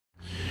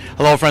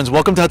Hello friends,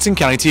 welcome to Hudson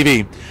County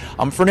TV.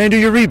 I'm Fernando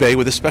Uribe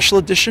with a special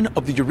edition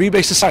of the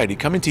Uribe Society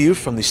coming to you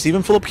from the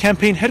Steven Fulop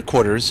campaign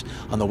headquarters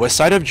on the west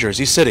side of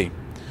Jersey City.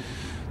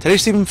 Today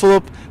Steven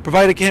Fulop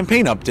provided a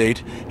campaign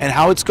update and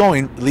how it's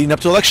going leading up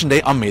to Election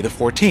Day on May the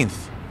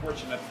 14th.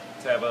 Fortunate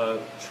to have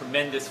a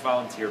tremendous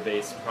volunteer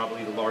base,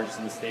 probably the largest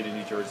in the state of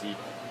New Jersey.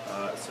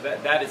 So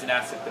that is an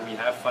asset that we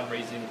have.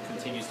 Fundraising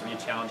continues to be a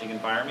challenging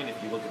environment.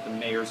 If you look at the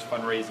mayor's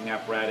fundraising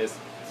apparatus,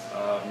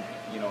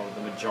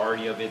 the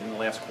majority of it in the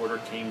last quarter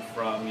came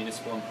from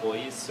municipal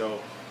employees. So,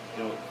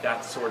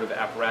 that sort of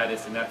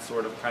apparatus and that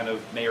sort of kind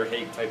of Mayor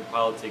Healy type of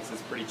politics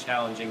is pretty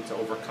challenging to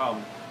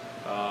overcome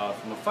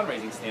from a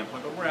fundraising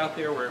standpoint. But we're out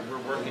there, we're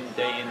working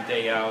day in,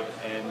 day out,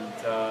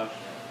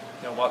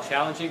 and while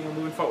challenging, we're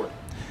moving forward.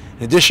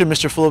 In addition,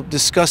 Mr. Fulop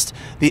discussed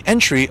the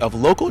entry of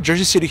local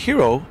Jersey City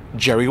hero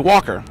Jerry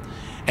Walker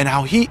and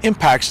how he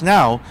impacts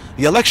now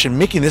the election,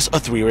 making this a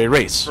three-way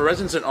race. For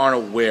residents that aren't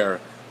aware,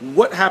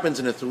 what happens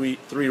in a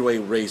three-way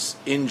race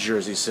in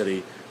Jersey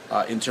City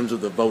in terms of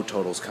the vote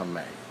totals come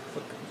May?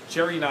 Look,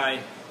 Jerry and I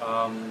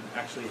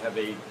actually have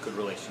a good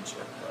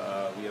relationship.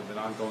 We have an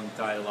ongoing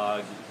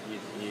dialogue.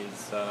 It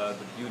is the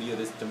beauty of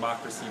this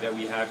democracy that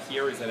we have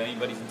here is that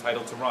anybody's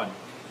entitled to run.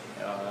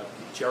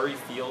 Jerry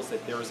feels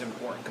that there is an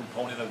important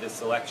component of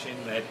this election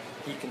that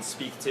he can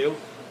speak to,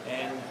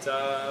 and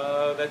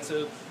that's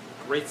a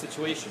great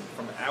situation.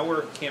 From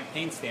our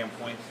campaign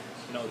standpoint,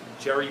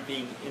 Jerry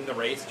being in the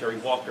race, Jerry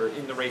Walker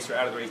in the race or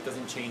out of the race,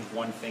 doesn't change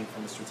one thing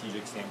from a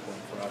strategic standpoint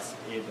for us.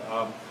 It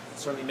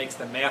certainly makes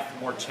the math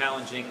more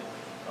challenging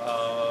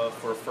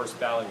for a first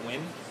ballot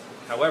win.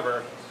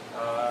 However,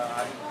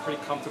 I'm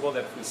pretty comfortable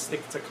that if we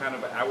stick to kind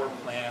of our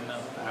plan,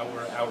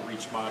 our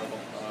outreach model,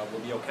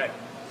 we'll be okay.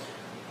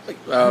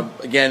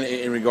 Again,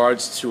 in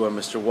regards to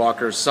Mr.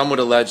 Walker, some would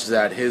allege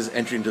that his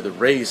entry into the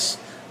race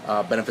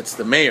benefits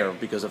the mayor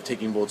because of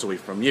taking votes away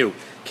from you.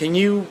 Can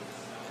you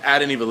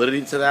add any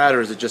validity to that,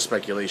 or is it just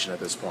speculation at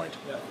this point?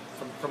 Yeah,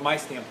 from my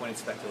standpoint, it's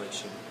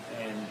speculation.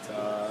 And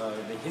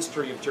the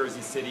history of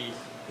Jersey City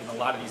in a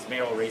lot of these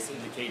mayoral races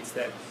indicates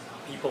that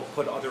people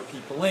put other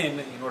people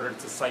in order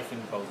to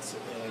siphon votes.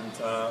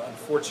 And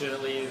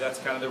unfortunately, that's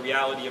kind of the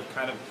reality of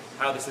kind of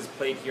how this is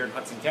played here in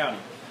Hudson County.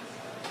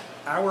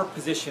 Our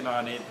position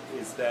on it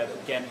is that,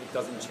 again, it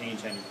doesn't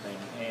change anything.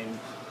 And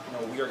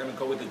we are going to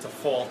go with the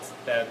default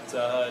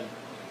that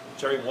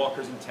Jerry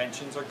Walker's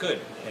intentions are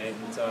good, and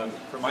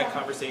from my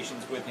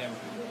conversations with him,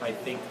 I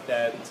think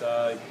that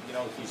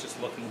he's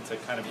just looking to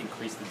kind of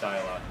increase the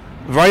dialogue.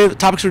 A variety of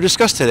topics were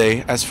discussed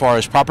today as far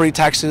as property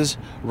taxes,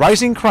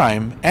 rising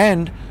crime,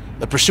 and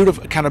the pursuit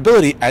of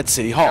accountability at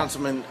City Hall.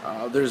 Councilman,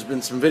 there's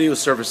been some videos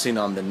surfacing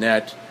on the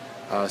net,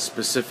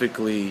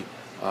 specifically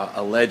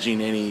alleging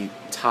any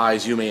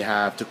ties you may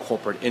have to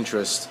corporate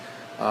interests.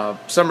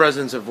 Some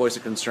residents have voiced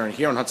a concern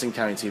here on Hudson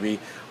County TV.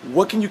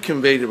 What can you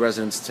convey to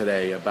residents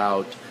today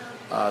about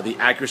the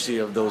accuracy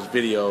of those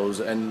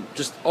videos, and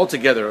just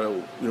altogether,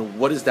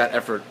 what is that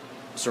effort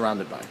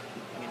surrounded by?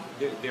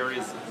 I mean, there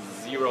is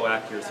zero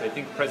accuracy. I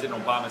think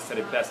President Obama said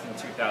it best in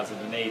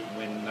 2008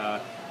 when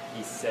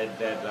he said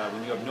that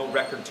when you have no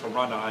record to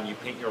run on, you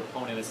paint your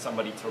opponent as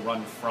somebody to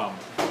run from.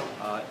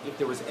 If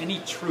there was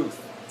any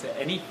truth to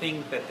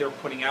anything that they're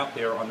putting out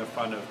there on the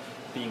front of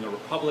being a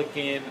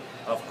Republican,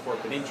 of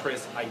corporate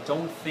interests, I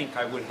don't think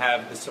I would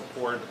have the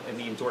support and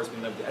the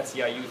endorsement of the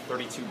SEIU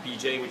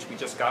 32BJ, which we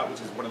just got,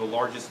 which is one of the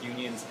largest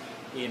unions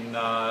in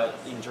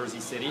Jersey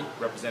City,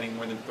 representing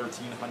more than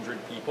 1,300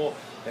 people.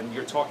 And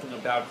you're talking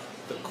about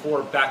the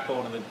core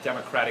backbone of the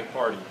Democratic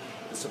Party.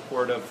 The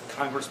support of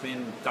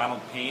Congressman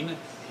Donald Payne,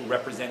 who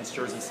represents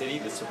Jersey City,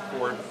 the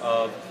support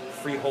of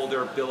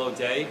freeholder Bill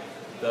O'Day,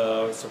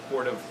 the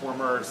support of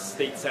former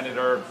State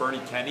Senator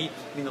Bernie Kenney.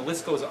 I mean, the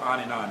list goes on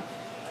and on.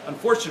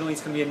 Unfortunately,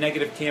 it's going to be a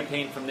negative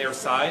campaign from their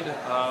side.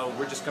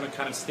 We're just going to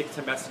kind of stick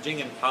to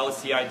messaging and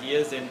policy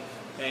ideas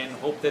and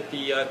hope that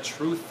the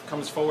truth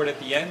comes forward at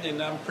the end,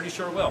 and I'm pretty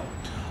sure it will.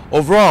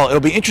 Overall, it'll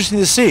be interesting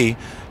to see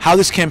how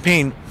this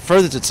campaign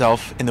furthers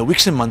itself in the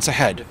weeks and months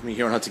ahead. With me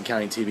here on Hudson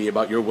County TV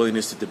about your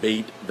willingness to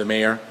debate the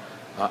mayor.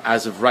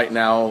 As of right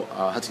now,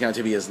 Hudson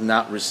County TV has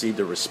not received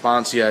a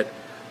response yet.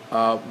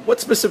 What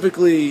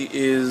specifically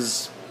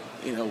is,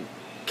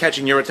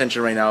 catching your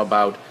attention right now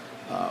about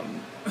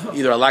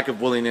either a lack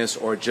of willingness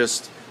or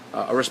just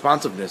a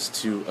responsiveness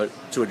to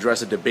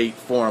address a debate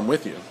forum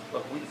with you?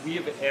 Look, we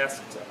have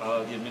asked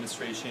the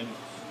administration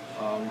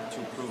to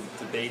approve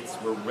debates.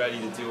 We're ready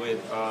to do it,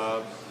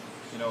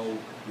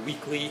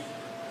 weekly,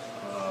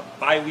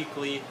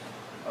 bi-weekly.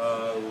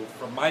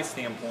 From my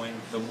standpoint,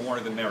 the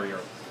more the merrier.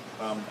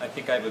 I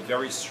think I have a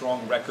very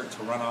strong record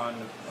to run on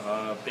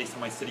based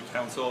on my city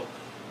council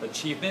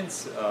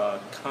achievements,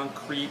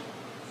 concrete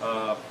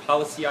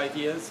policy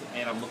ideas,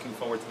 and I'm looking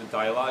forward to the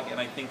dialogue. And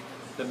I think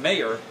the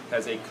mayor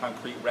has a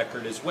concrete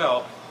record as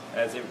well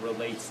as it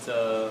relates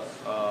to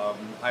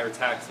higher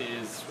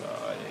taxes,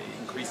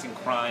 increasing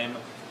crime,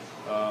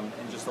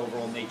 and just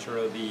overall nature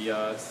of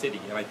the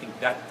city. And I think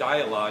that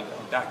dialogue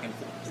back and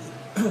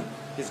forth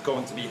is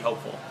going to be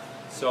helpful.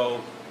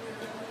 So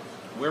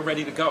we're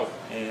ready to go.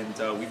 And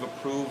we've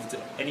approved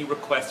any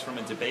request from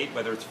a debate,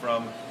 whether it's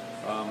from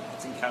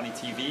Hudson County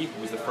TV,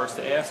 who was the first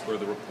to ask, or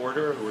the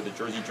Reporter, or the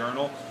Jersey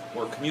Journal,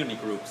 or community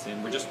groups.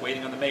 And we're just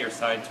waiting on the mayor's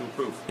side to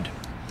approve.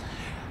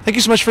 Thank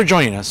you so much for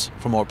joining us.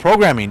 For more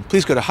programming,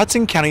 please go to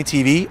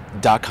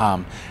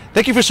HudsonCountyTV.com.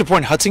 Thank you for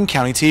supporting Hudson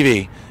County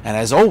TV. And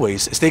as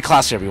always, stay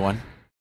classy, everyone.